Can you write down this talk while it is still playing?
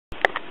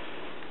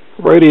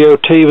Radio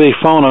TV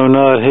phono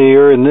nut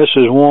here, and this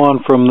is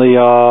one from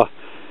the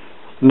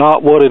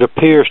not what it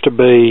appears to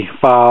be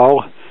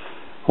file.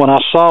 When I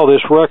saw this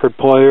record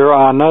player,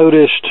 I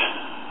noticed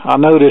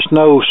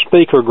no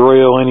speaker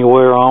grill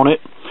anywhere on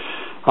it.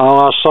 All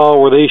I saw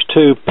were these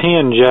two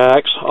pin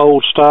jacks,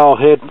 old style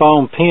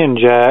headphone pin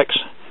jacks,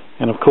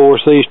 and of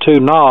course these two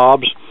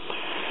knobs.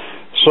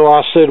 So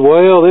I said,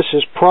 well, this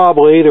is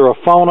probably either a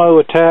phono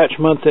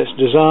attachment that's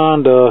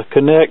designed to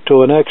connect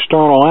to an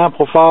external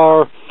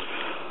amplifier,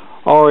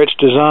 or it's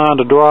designed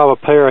to drive a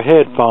pair of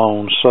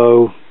headphones.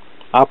 So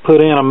I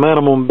put in a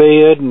minimum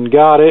bid and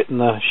got it, and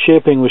the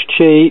shipping was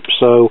cheap,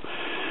 so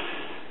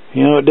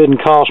it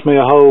didn't cost me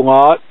a whole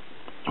lot.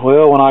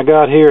 Well, when I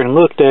got here and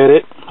looked at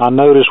it, I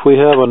noticed we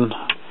have a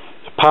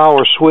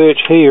power switch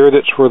here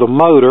that's for the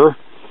motor,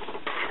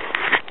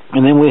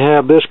 and then we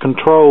have this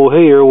control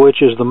here, which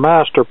is the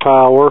master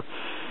power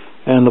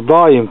and the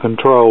volume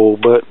control.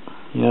 But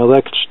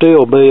that could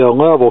still be a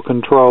level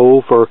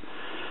control for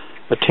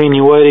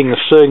attenuating the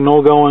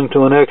signal going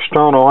to an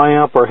external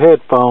amp or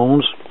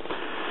headphones.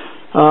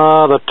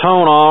 The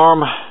tone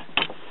arm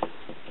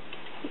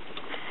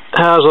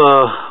has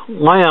a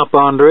lamp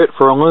under it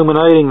for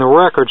illuminating the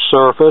record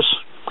surface,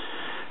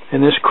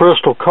 and this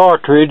crystal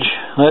cartridge,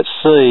 let's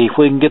see if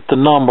we can get the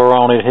number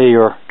on it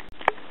here.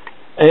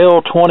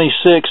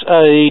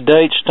 L26A,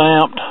 date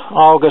stamped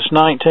August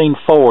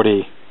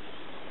 1940.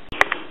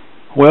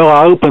 Well,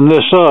 I opened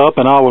this up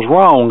and I was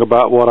wrong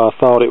about what I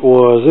thought it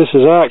was. This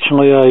is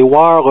actually a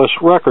wireless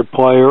record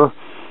player,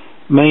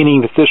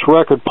 meaning that this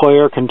record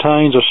player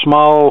contains a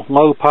small,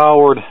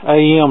 low-powered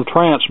AM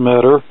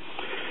transmitter,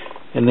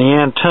 and the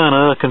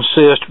antenna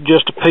consists of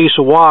just a piece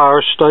of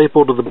wire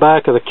stapled to the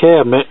back of the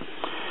cabinet,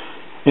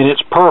 and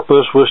its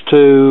purpose was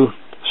to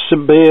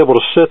be able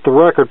to set the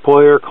record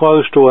player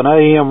close to an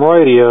AM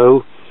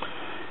radio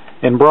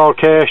and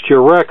broadcast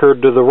your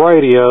record to the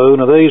radio.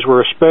 Now, these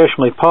were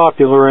especially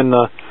popular in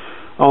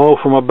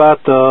from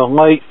about the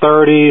late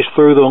 30s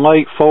through the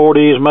late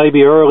 40s,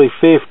 maybe early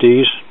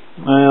 50s.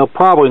 Well,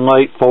 probably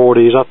late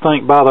 40s. I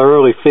think by the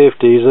early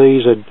 50s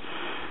these had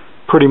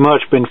pretty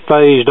much been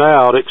phased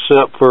out,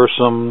 except for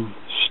some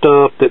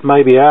stuff that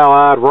maybe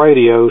Allied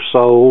Radio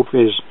sold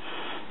is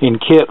in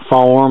kit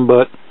form,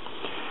 but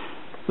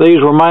these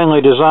were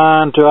mainly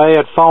designed to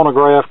add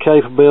phonograph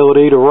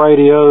capability to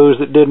radios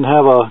that didn't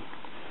have a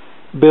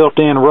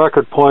built-in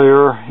record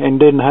player and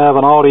didn't have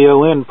an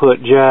audio input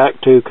jack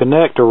to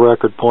connect a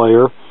record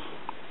player.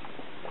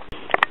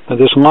 Now,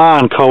 this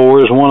line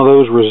cord is one of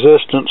those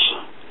resistance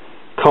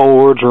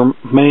cords,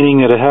 meaning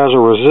that it has a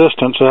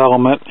resistance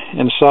element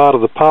inside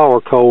of the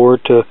power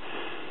cord to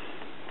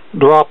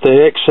drop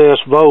the excess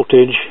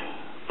voltage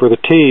for the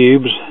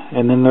tubes,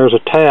 and then there's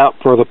a tap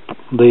for the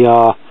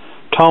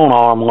tone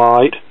arm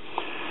light.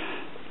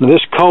 Now,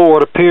 this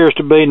cord appears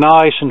to be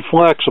nice and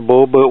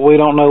flexible, but we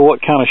don't know what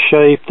kind of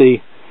shape the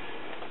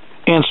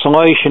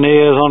insulation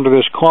is under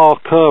this cloth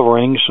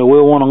covering, so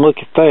we'll want to look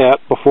at that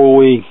before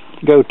we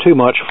go too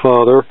much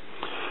further.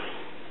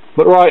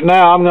 But right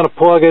now I'm going to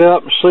plug it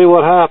up and see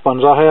what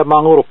happens. I have my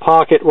little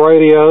pocket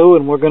radio,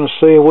 and we're going to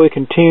see if we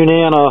can tune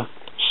in a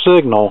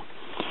signal.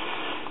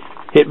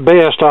 At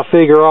best, I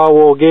figure all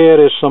we'll get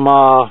is some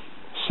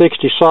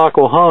 60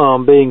 cycle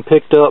hum being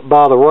picked up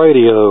by the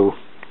radio.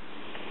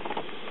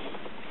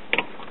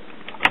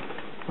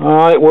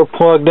 Alright, we're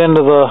plugged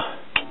into the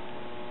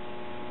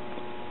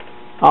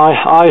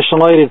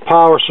isolated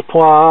power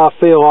supply. I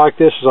feel like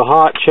this is a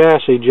hot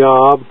chassis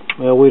job.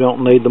 Well, we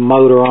don't need the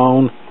motor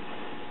on.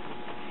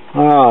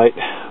 Alright.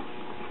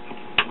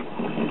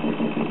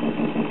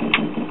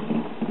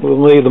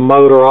 We'll leave the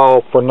motor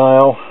off for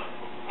now,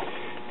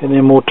 and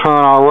then we'll turn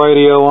our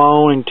radio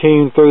on and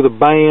tune through the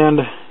band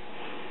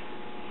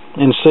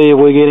and see if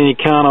we get any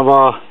kind of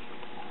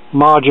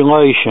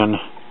modulation.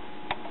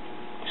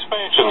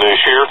 Expansion this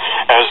year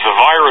as the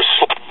virus.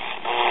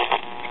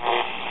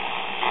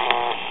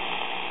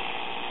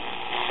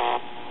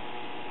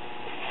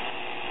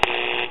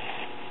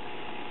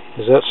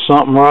 Is that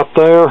something right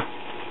there?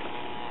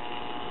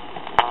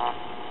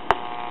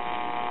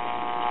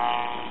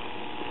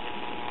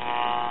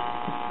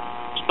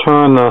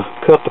 Let's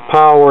cut the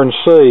power and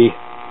see.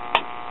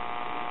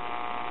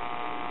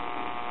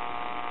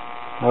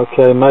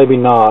 Okay, maybe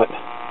not.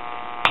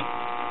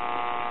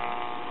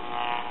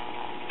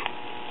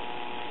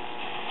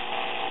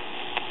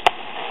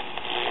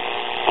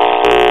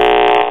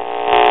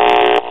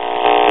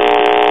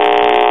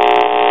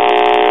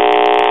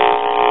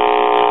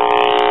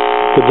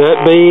 Could that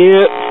be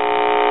it?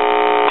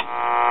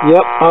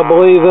 Yep, I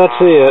believe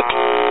that's it.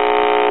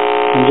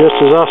 And just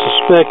as I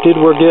suspected,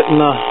 we're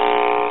getting a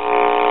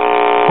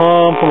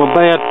hum from a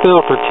bad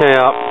filter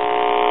cap.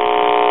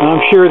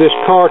 I'm sure this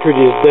cartridge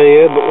is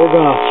dead, but we're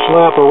going to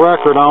slap a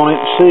record on it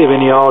and see if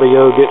any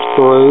audio gets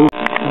through.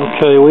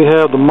 Okay, we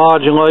have the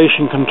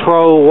modulation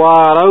control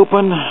wide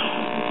open.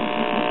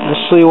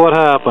 Let's see what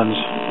happens.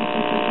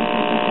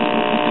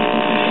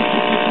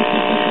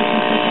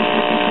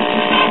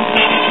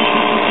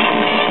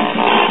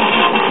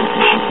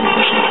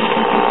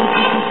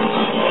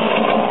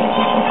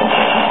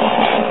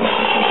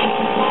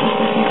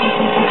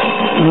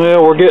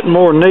 Well, we're getting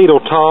more needle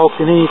talk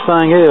than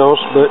anything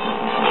else, but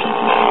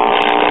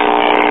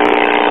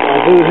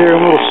I do hear a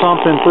little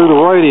something through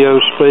the radio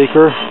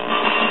speaker.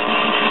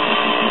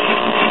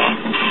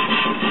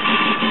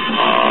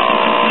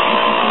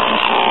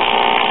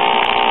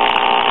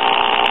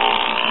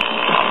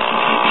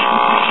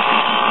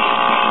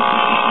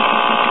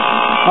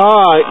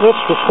 Alright,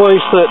 let's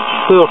replace that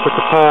filter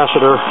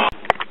capacitor.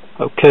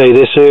 Okay,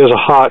 this is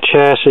a hot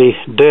chassis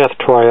death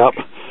trap,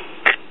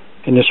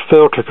 and this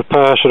filter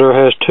capacitor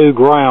has 2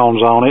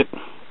 grounds on it.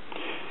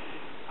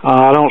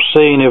 I don't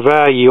see any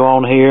value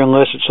on here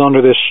unless it's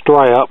under this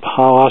strap.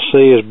 All I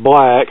see is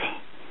black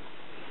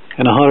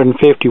and 150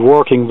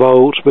 working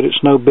volts, but it's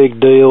no big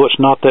deal. It's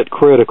not that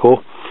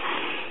critical.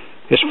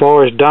 As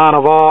far as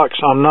Dynavox,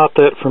 I'm not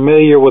that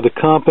familiar with the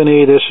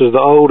company. This is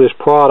the oldest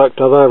product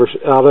I've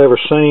ever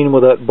seen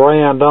with that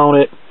brand on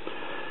it.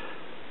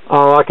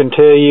 All I can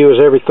tell you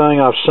is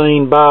everything I've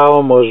seen by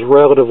them was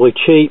relatively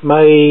cheap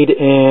made,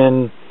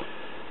 and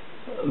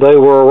they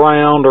were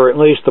around, or at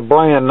least the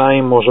brand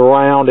name was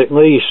around at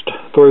least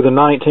through the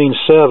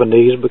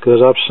 1970s, because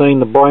I've seen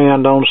the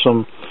brand on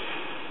some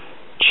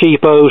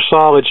cheapo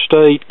solid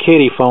state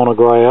kitty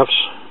phonographs.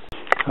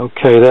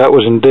 Okay, that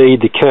was indeed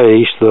the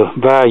case. The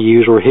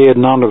values were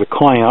hidden under the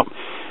clamp.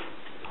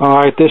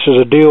 Alright, this is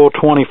a dual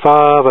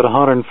 25 at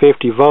 150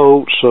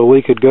 volts, so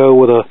we could go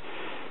with a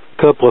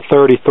couple of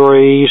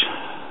 33s.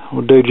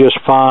 We'll do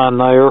just fine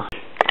there.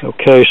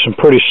 Okay, some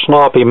pretty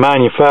sloppy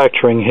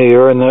manufacturing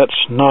here, and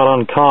that's not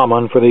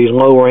uncommon for these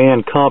lower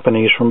end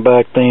companies from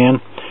back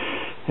then.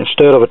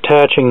 Instead of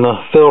attaching the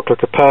filter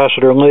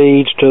capacitor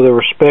leads to the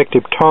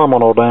respective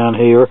terminal down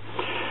here,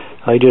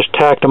 they just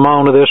tacked them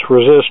onto this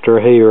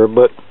resistor here,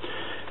 but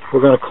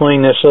we're going to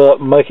clean this up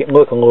and make it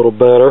look a little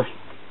better.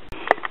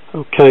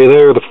 Okay,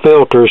 there the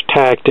filter's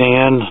tacked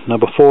in. Now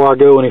before I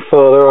go any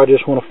further, I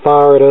just want to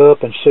fire it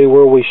up and see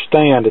where we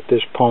stand at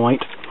this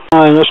point.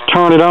 Alright, let's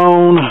turn it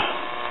on.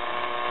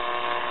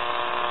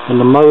 And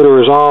the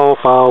motor is off.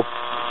 I'll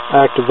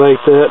activate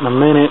that in a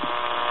minute.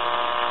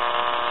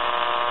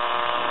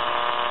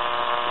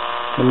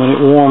 And when it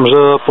warms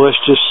up, let's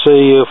just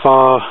see if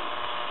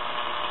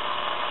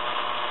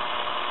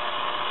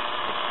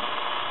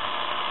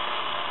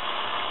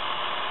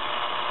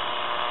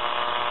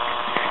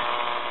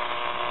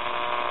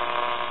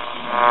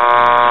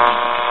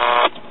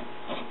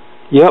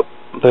Yep,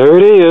 there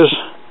it is.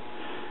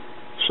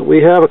 So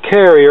we have a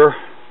carrier.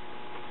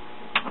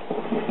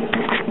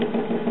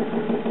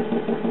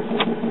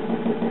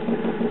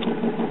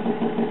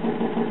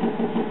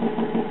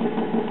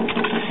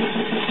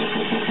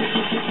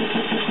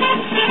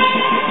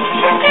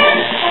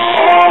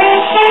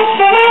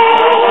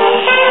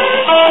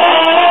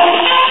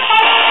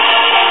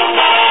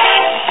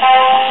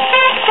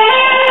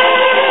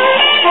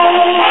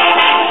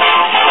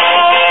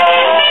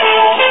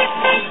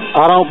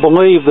 I don't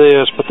believe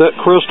this, but that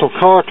crystal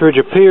cartridge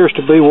appears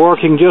to be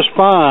working just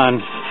fine.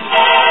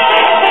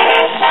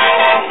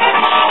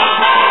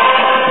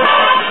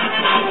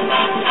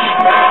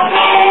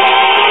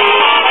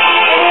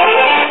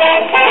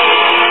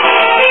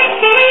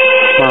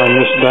 Turn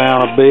this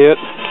down a bit.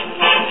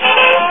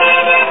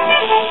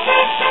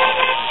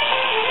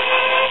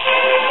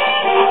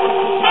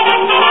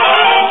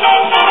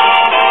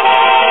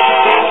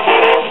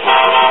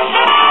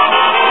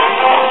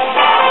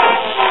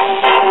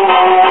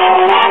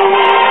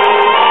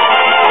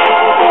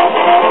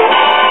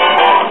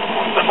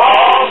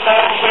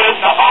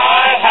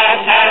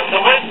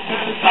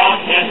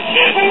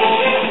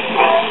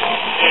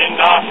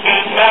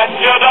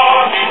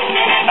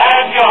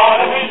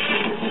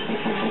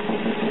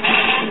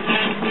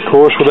 Of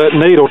course, with that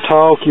needle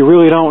talk, you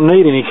really don't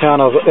need any kind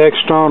of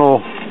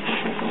external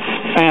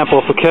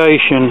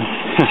amplification.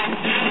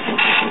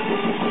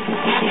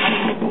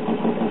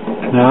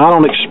 Now, I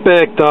don't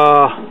expect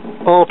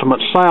ultimate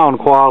sound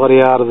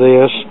quality out of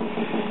this.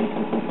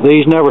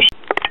 These never...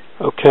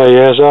 Okay,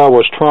 as I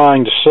was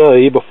trying to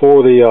say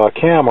before the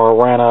camera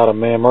ran out of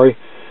memory,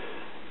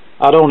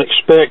 I don't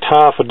expect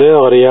high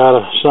fidelity out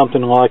of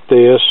something like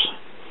this.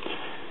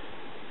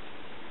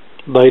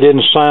 They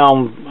didn't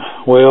sound,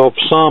 well,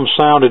 some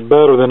sounded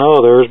better than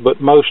others,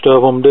 but most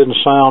of them didn't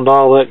sound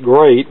all that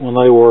great when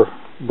they were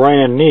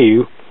brand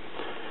new.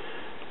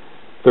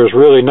 There's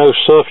really no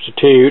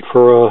substitute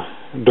for a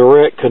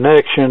direct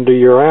connection to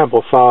your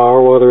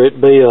amplifier, whether it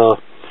be a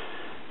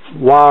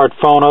wired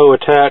phono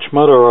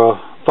attachment or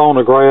a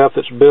phonograph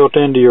that's built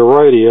into your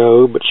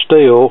radio, but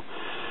still,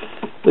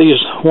 these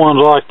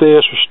ones like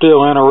this are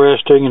still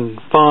interesting and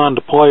fun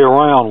to play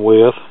around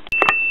with.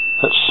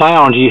 That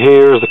sound you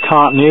hear is the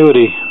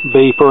continuity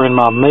beeper in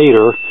my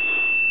meter,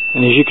 and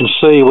as you can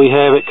see, we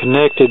have it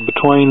connected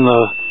between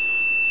the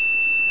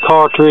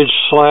cartridge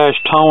 /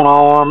 tone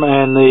arm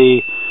and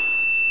the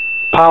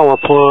power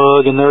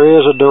plug, and there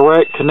is a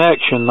direct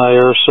connection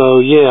there.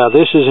 So yeah,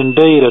 this is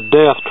indeed a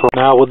death trap.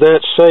 Now with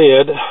that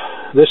said,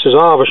 this is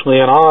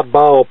obviously an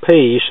oddball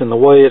piece in the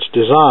way it's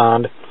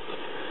designed,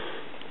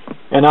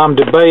 and I'm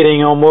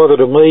debating on whether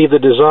to leave the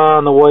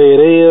design the way it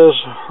is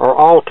or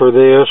alter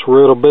this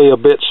where it'll be a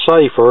bit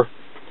safer.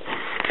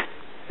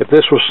 if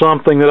this was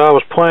something that I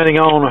was planning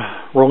on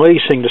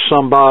releasing to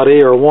somebody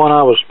or one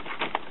I was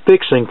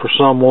fixing for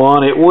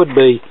someone, it would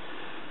be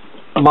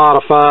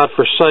modified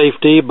for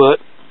safety, but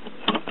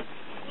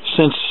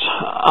since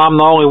I'm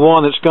the only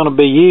one that's going to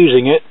be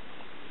using it,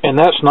 and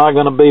that's not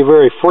going to be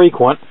very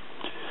frequent,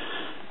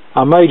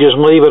 I may just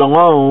leave it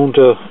alone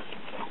to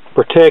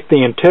protect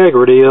the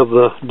integrity of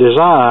the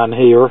design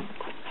here.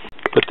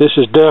 But this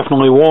is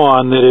definitely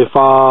one that if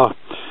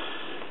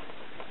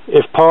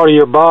part of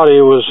your body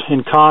was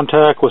in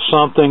contact with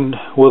something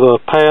with a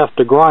path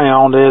to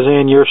ground, as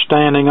in you're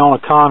standing on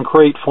a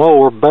concrete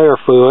floor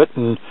barefoot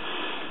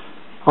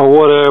or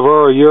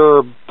whatever, or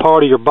your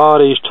part of your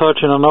body's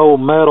touching an old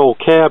metal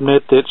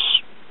cabinet that's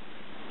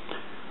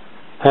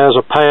has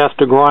a path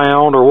to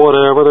ground or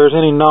whatever, there's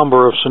any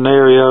number of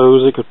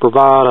scenarios that could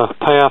provide a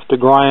path to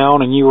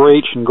ground, and you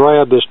reach and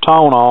grab this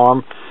tone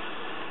arm,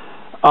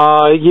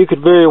 you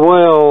could very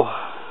well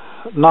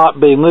not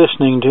be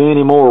listening to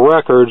any more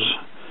records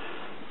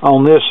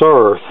on this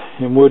earth,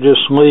 and we'll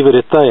just leave it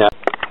at that.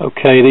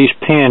 Okay, these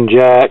pin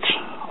jacks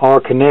are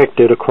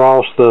connected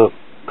across the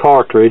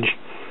cartridge,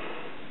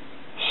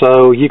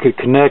 so you could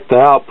connect the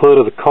output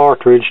of the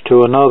cartridge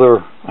to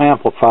another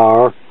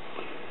amplifier,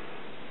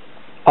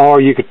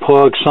 or you could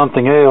plug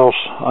something else,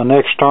 an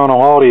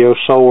external audio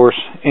source,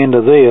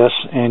 into this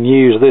and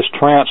use this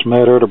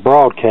transmitter to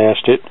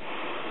broadcast it.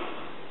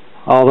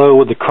 Although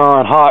with the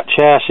current hot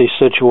chassis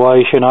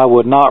situation, I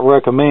would not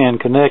recommend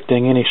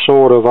connecting any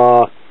sort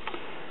of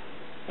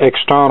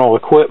external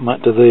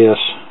equipment to this.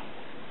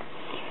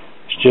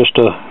 It's just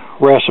a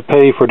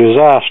recipe for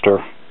disaster.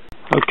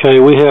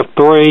 Okay, we have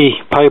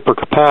 3 paper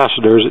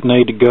capacitors that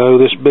need to go.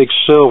 This big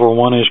silver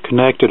one is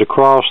connected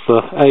across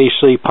the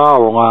AC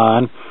power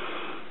line.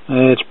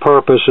 Its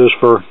purpose is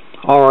for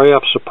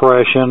RF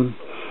suppression,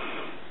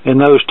 and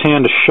those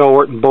tend to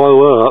short and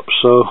blow up,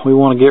 so we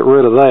want to get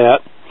rid of that.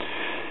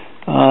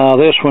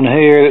 This one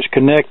here that's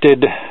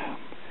connected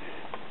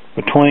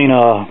between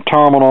a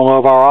terminal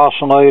of our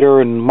oscillator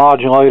and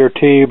modulator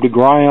tube to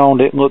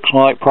ground, it looks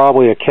like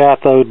probably a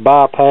cathode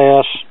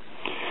bypass.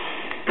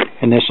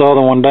 And this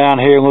other one down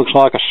here looks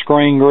like a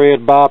screen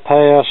grid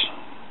bypass.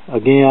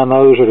 Again,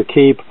 those are to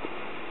keep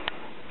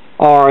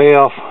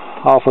RF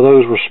off of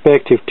those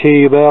respective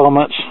tube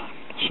elements,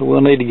 so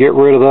we'll need to get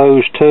rid of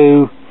those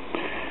too.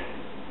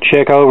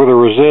 Check over the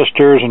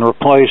resistors and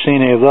replace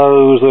any of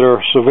those that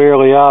are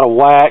severely out of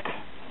whack,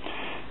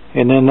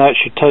 and then that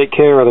should take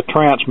care of the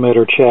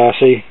transmitter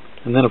chassis.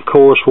 And then of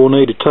course we'll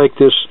need to take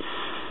this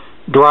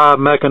drive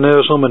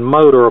mechanism and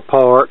motor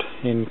apart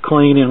and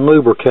clean and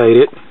lubricate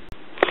it.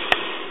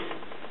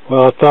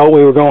 Well, I thought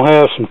we were going to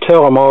have some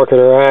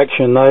telemarketer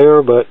action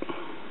there, but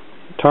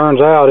it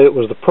turns out it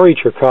was the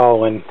preacher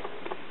calling.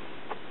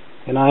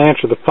 And I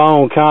answered the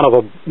phone kind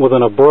of with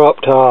an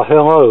abrupt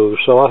hello,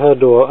 so I had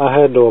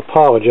to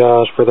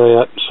apologize for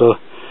that. So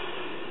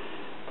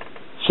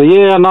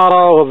yeah, not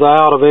all of the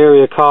out of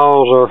area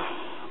calls are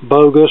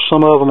bogus.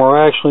 Some of them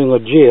are actually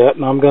legit,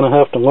 and I'm going to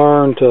have to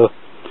learn to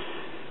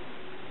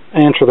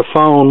answer the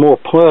phone more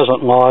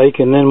pleasant like.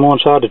 And then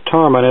once I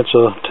determine it's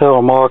a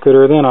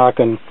telemarketer, then I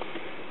can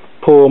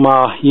pull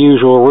my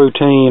usual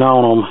routine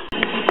on them.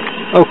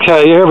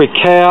 Okay, every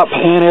cap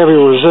and every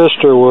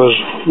resistor was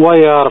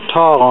way out of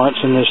tolerance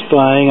in this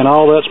thing, and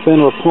all that's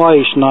been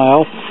replaced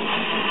now,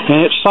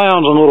 and it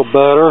sounds a little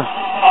better.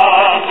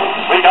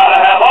 We gotta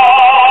have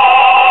arms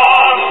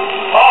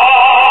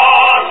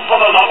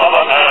for the love of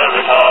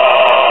America.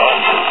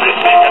 We're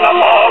taking up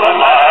all the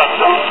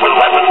land with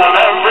weapons in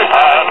every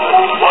hand.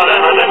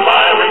 Whatever they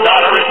buy, we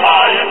gotta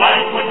reply in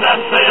language that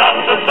they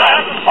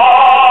understand.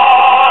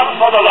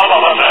 Arms for the love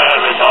of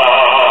America,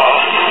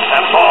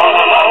 and for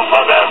the love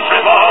of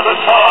every mother's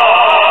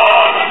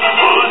son,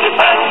 who's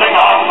depending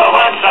on the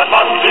work that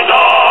must be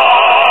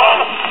done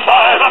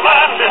by the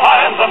man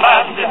behind the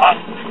man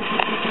behind.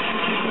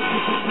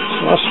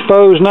 So I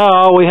suppose now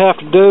all we have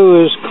to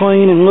do is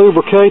clean and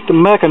lubricate the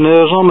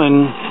mechanism,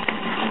 and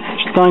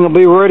this thing will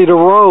be ready to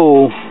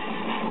roll.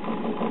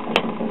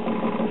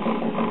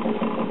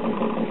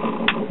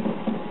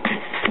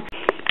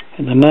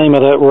 And the name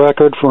of that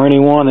record, for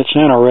anyone that's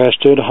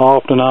interested,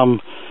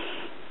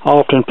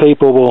 often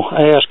people will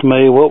ask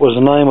me, what was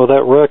the name of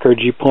that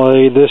record you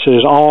played? This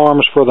is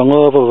Arms for the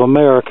Love of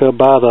America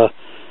by the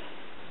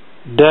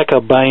Decca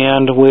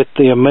Band with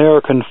the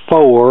American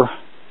 4.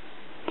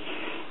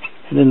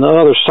 And then the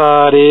other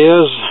side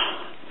is,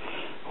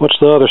 what's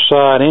the other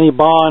side? Any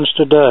Bonds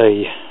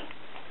Today.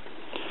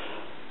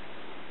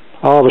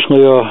 Obviously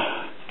a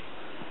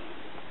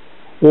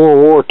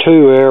World War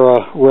II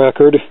era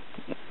record.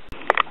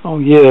 Oh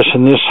yes,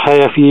 and this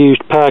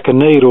half-used pack of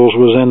needles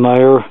was in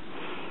there.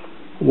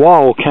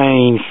 Wall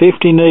cane,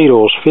 50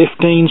 needles,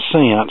 15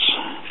 cents.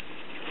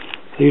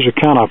 These are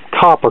kind of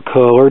copper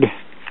colored.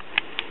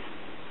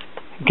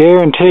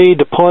 Guaranteed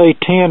to play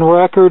 10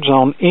 records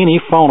on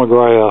any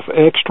phonograph,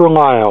 extra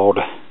loud.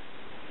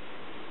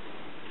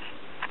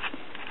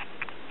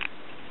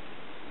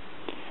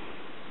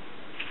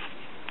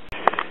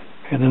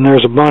 And then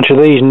there's a bunch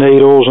of these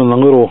needles in the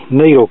little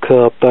needle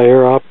cup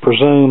there. I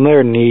presume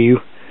they're new.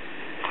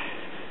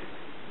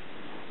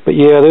 But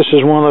yeah, this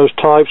is one of those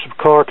types of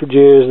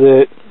cartridges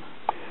that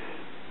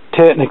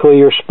technically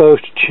you're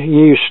supposed to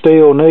use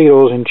steel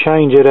needles and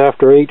change it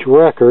after each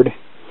record.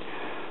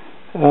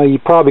 You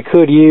probably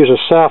could use a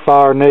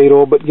sapphire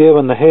needle, but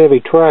given the heavy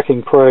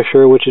tracking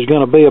pressure, which is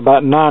going to be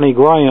about 90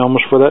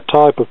 grams for that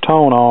type of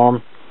tone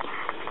arm,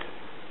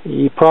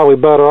 you're probably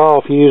better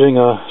off using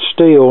a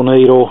steel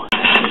needle.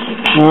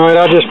 Alright,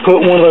 I just put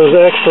one of those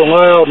extra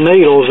loud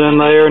needles in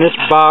there, and it's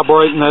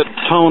vibrating that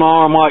tone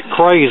arm like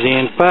crazy.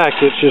 In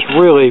fact, it's just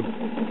really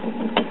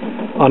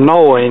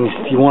annoying,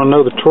 if you want to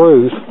know the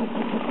truth.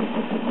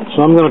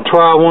 So I'm going to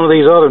try one of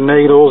these other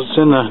needles. It's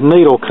in the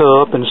needle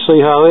cup and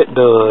see how it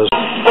does.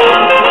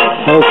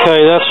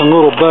 Okay, that's a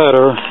little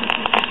better.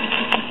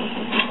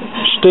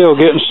 Still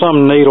getting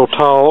some needle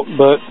talk,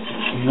 but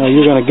you know,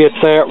 you're going to get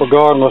that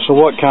regardless of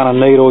what kind of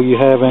needle you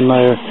have in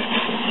there.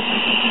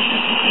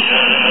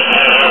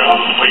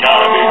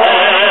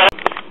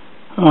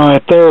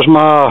 Alright, there's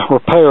my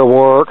repair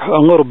work. A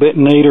little bit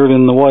neater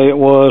than the way it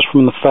was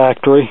from the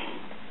factory.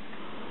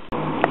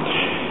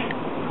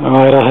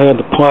 Alright, I had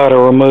the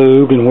platter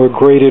removed, and we're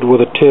greeted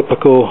with a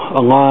typical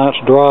Alliance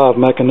drive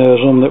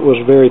mechanism that was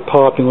very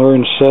popular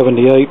in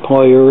 78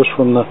 players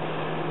from the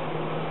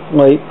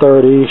late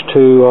 30s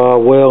to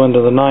well into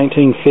the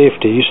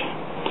 1950s.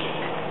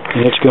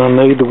 And it's going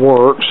to need the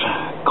works,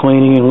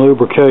 cleaning and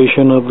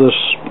lubrication of this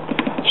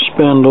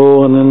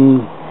spindle, and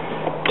then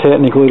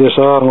technically this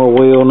idler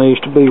wheel needs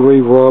to be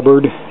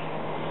re-rubbered.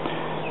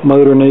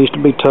 Motor needs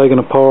to be taken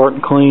apart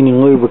and cleaned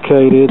and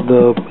lubricated.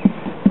 The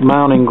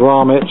mounting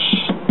grommets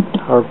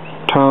are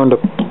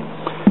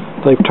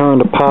they've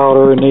turned to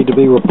powder and need to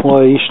be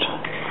replaced.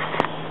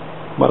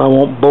 But I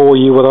won't bore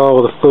you with all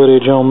of the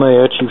footage on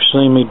that. You've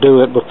seen me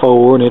do it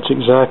before, and it's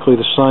exactly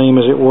the same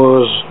as it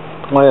was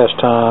last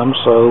time,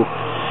 so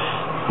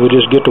we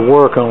just get to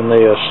work on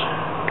this.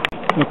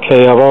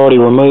 Okay, I've already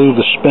removed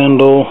the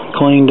spindle,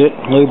 cleaned it,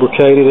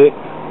 lubricated it,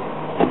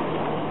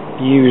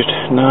 used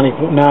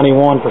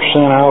 91%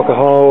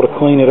 alcohol to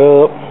clean it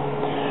up,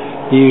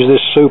 used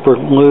this Super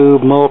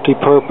Lube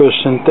multi-purpose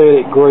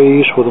synthetic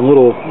grease with a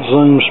little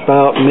zoom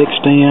spout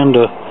mixed in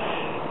to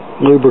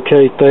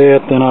lubricate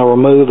that. Then I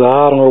removed the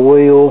idler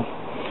wheel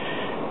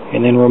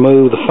and then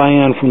removed the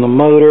fan from the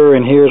motor,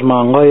 and here's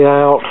my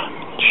layout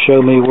to show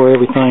me where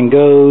everything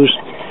goes.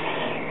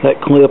 That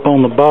clip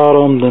on the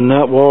bottom, then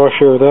that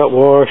washer, that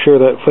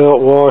felt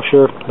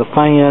washer, the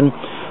fan,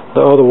 the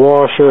other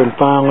washer, and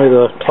finally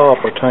the top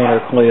retainer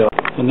clip.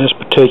 And this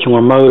particular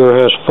motor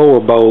has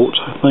 4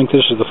 bolts. I think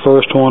this is the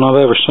first one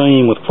I've ever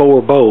seen with 4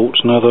 bolts.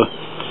 Now,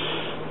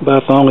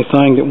 about the only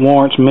thing that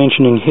warrants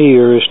mentioning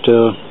here is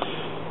to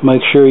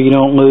make sure you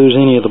don't lose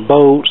any of the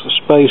bolts, the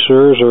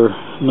spacers, or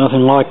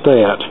nothing like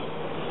that.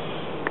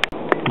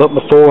 But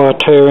before I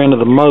tear into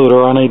the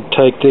motor, I need to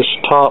take this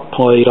top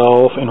plate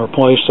off and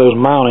replace those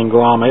mounting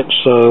grommets.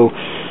 So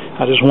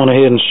I just went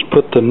ahead and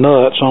put the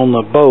nuts on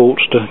the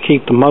bolts to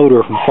keep the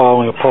motor from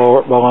falling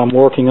apart while I'm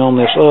working on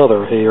this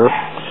other here.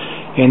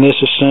 And this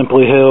is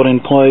simply held in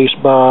place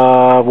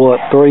by,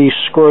 what, 3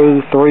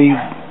 screws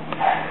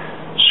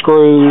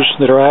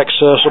that are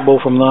accessible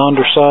from the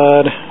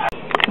underside.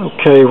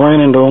 Okay, ran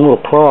into a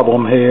little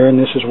problem here, and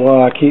this is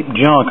why I keep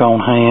junk on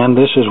hand.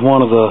 This is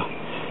one of the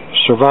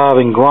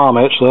surviving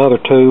grommets. The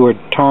other 2 are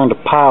turned to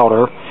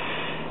powder.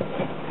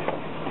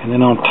 And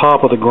then on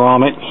top of the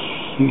grommet,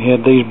 you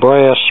had these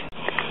brass.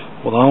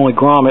 Well, the only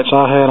grommets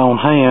I had on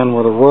hand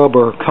were the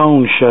rubber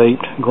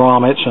cone-shaped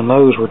grommets, and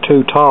those were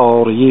too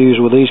tall to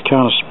use with these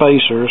kind of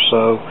spacers,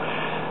 so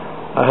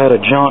I had a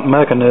junk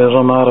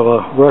mechanism out of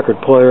a record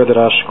player that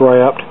I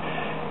scrapped,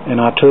 and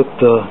I took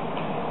the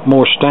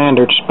more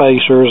standard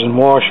spacers and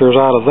washers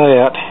out of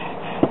that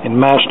and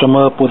matched them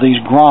up with these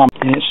grommets,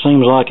 and it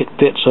seems like it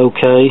fits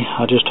okay.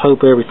 I just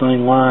hope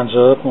everything lines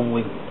up when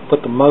we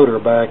put the motor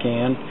back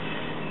in.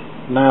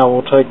 Now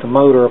we'll take the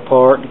motor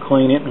apart and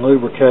clean it and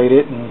lubricate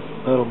it, and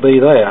that'll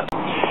be that.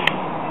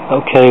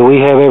 Okay,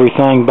 we have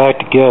everything back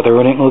together,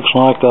 and it looks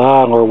like the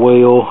idler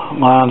wheel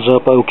lines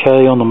up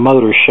okay on the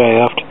motor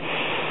shaft.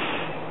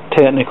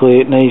 Technically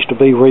it needs to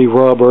be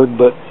re-rubbered,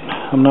 but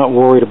I'm not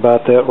worried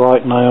about that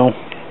right now.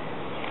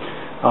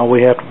 All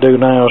we have to do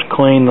now is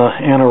clean the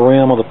inner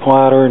rim of the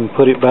platter and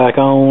put it back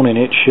on, and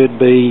it should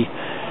be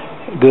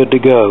good to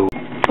go.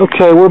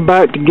 Okay, we're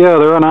back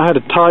together, and I had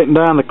to tighten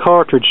down the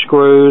cartridge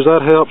screws.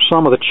 That helped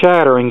some of the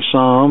chattering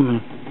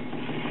some.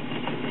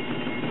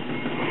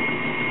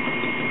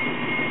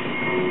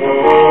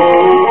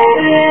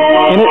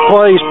 And it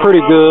plays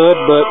pretty good,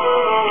 but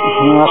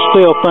I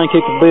still think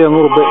it could be a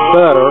little bit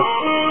better.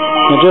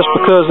 And just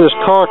because this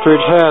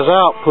cartridge has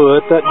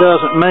output, that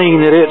doesn't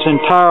mean that it's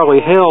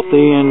entirely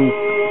healthy and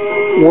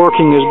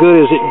working as good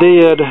as it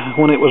did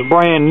when it was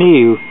brand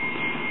new.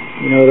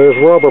 You know, there's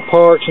rubber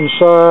parts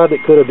inside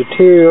that could have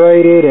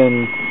deteriorated,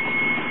 and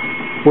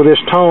with this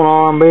tone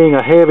arm being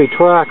a heavy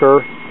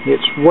tracker,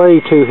 it's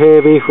way too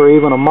heavy for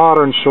even a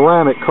modern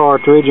ceramic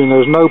cartridge, and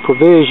there's no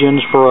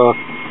provisions for a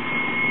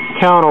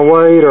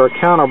counterweight or a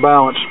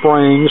counterbalance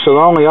spring, so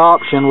the only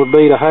option would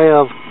be to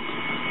have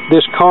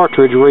this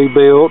cartridge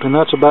rebuilt, and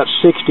that's about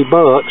 $60.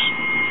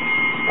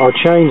 or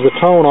change the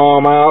tone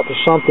arm out to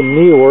something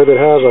newer that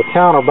has a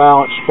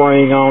counterbalance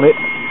spring on it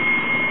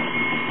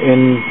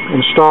and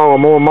install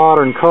a more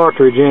modern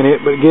cartridge in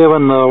it. But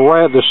given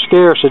the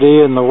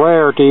scarcity and the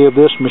rarity of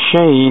this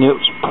machine, it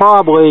was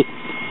probably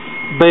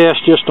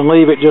best just to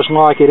leave it just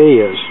like it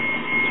is.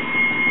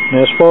 And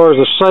as far as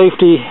the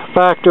safety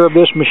factor of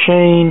this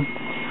machine,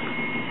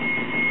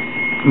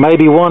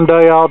 maybe one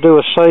day I'll do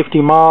a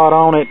safety mod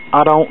on it.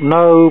 I don't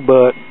know,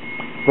 but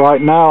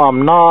right now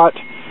I'm not.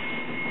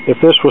 If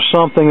this was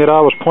something that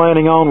I was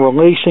planning on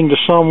releasing to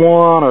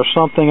someone or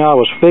something I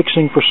was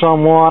fixing for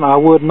someone, I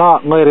would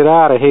not let it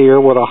out of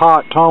here with a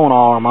hot tone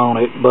arm on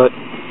it. But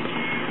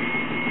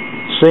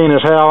seeing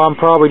as how I'm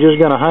probably just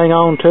going to hang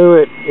on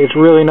to it, it's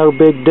really no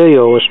big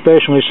deal,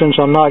 especially since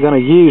I'm not going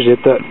to use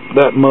it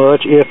that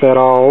much, if at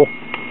all.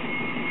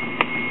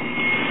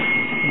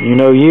 You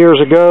know, years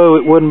ago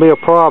it wouldn't be a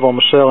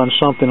problem selling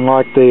something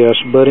like this,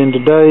 but in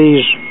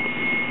today's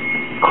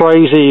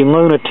crazy,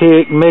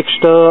 lunatic,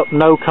 mixed up,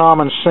 no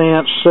common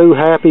sense, sue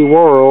happy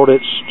world,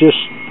 it's just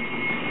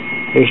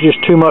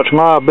too much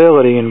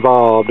liability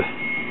involved.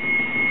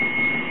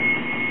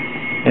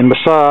 And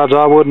besides,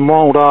 I wouldn't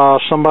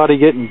want somebody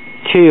getting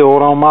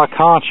killed on my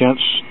conscience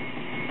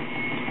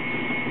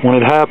when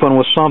it happened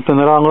with something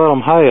that I let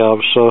them have.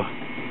 So,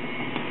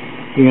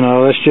 you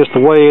know, that's just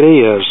the way it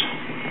is.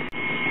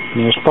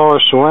 And as far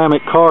as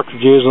ceramic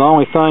cartridges, the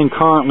only thing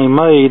currently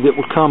made that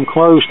would come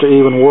close to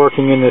even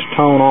working in this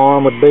tone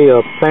arm would be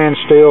a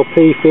Fansteel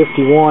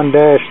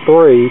P51-3.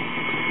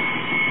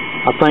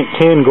 I think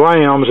 10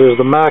 grams is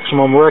the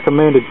maximum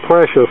recommended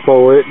pressure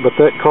for it, but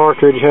that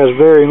cartridge has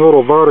very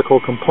little vertical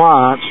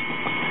compliance.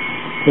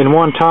 And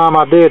one time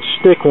I did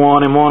stick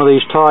one in one of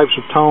these types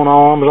of tone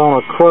arms on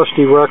a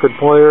crusty record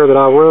player that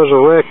I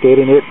resurrected,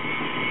 and it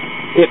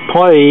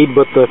played,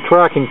 but the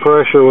tracking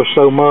pressure was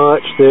so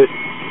much that,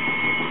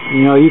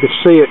 you know, you could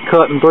see it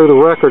cutting through the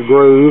record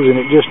grooves, and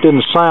it just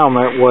didn't sound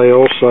that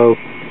well. So,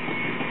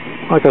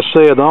 like I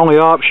said, the only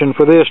option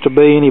for this to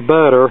be any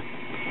better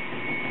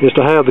is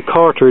to have the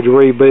cartridge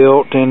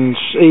rebuilt, and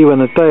even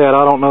at that,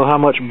 I don't know how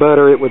much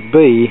better it would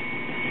be.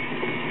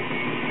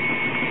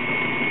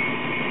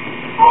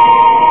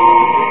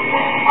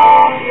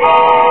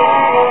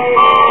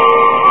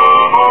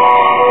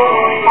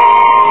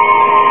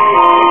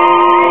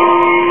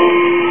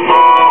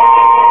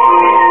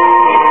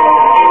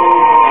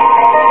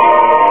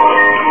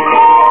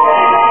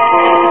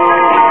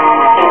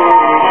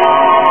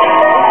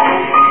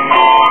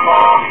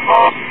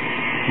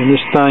 And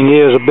this thing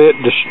is a bit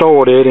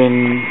distorted, and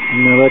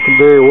you know that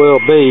could very well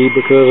be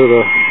because of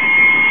the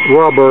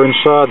rubber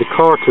inside the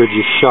cartridge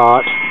is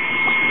shot.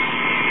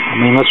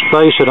 I mean, let's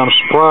face it, I'm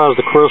surprised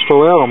the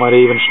crystal element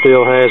even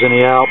still has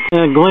any output.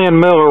 And Glenn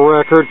Miller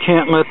record,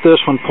 can't let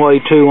this one play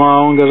too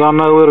long because I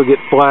know it'll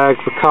get flagged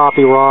for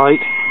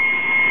copyright.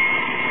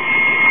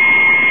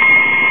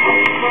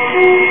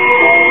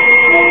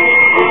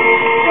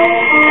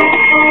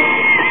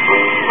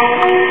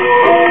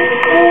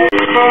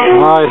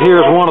 Alright,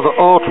 here's one of the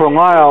ultra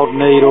loud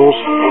needles.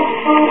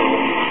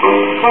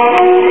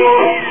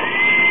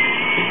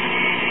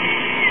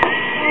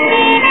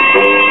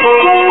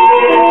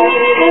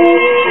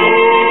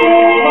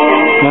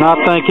 And I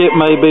think it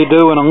may be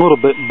doing a little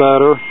bit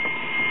better.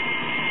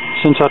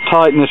 Since I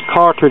tightened this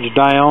cartridge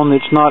down,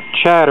 it's not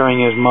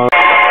chattering as much.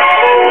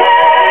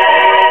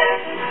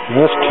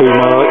 That's too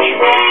much.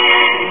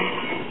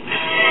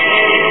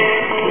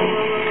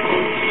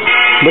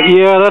 But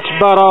yeah, that's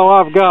about all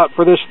I've got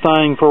for this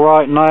thing for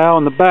right now,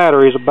 and the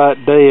battery's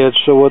about dead.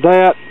 So with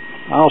that,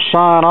 I'll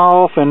sign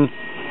off, and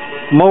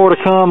more to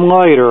come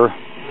later.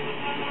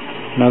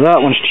 Now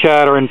that one's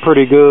chattering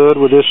pretty good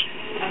with this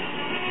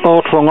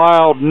ultra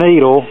loud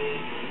needle.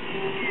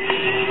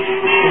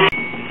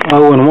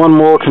 Oh, and one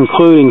more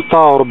concluding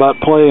thought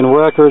about playing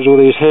records with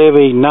these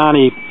heavy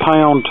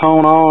 90-pound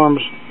tone arms.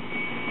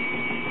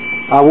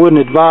 I wouldn't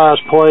advise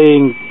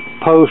playing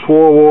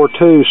post-World War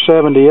II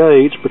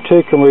 78s,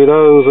 particularly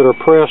those that are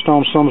pressed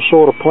on some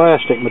sort of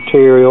plastic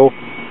material.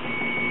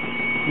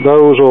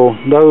 Those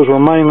were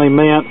mainly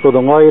meant for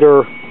the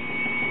lighter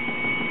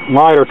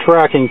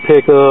tracking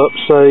pickup,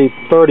 say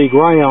 30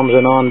 grams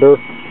and under.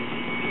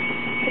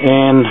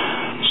 And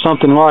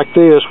something like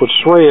this would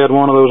shred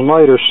one of those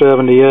later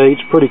 78s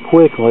pretty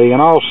quickly.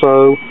 And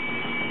also,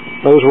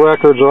 those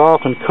records are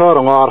often cut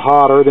a lot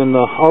hotter than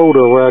the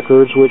older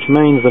records, which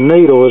means the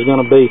needle is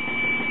going to be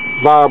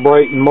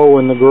vibrating more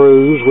in the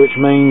grooves, which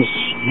means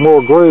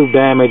more groove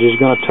damage is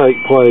going to take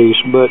place.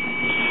 But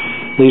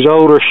these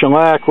older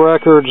shellac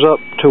records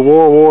up to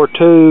World War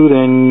II,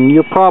 then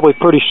you're probably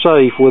pretty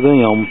safe with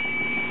them.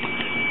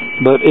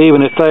 But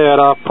even at that,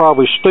 I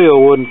probably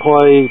still wouldn't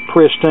play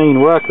pristine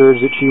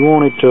records that you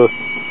wanted to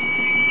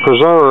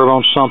preserve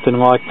on something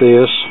like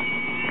this.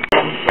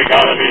 We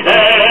gotta be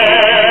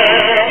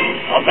there.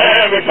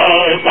 America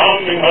is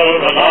sounding her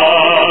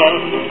alarm.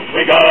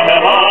 We gotta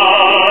have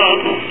on.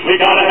 We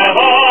gotta have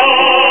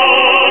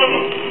on.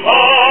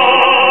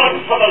 On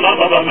for the love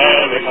of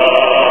America.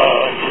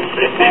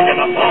 They're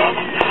thinking of us.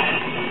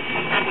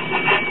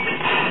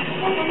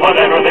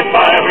 Whatever they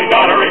fire, we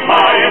gotta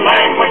reply.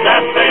 language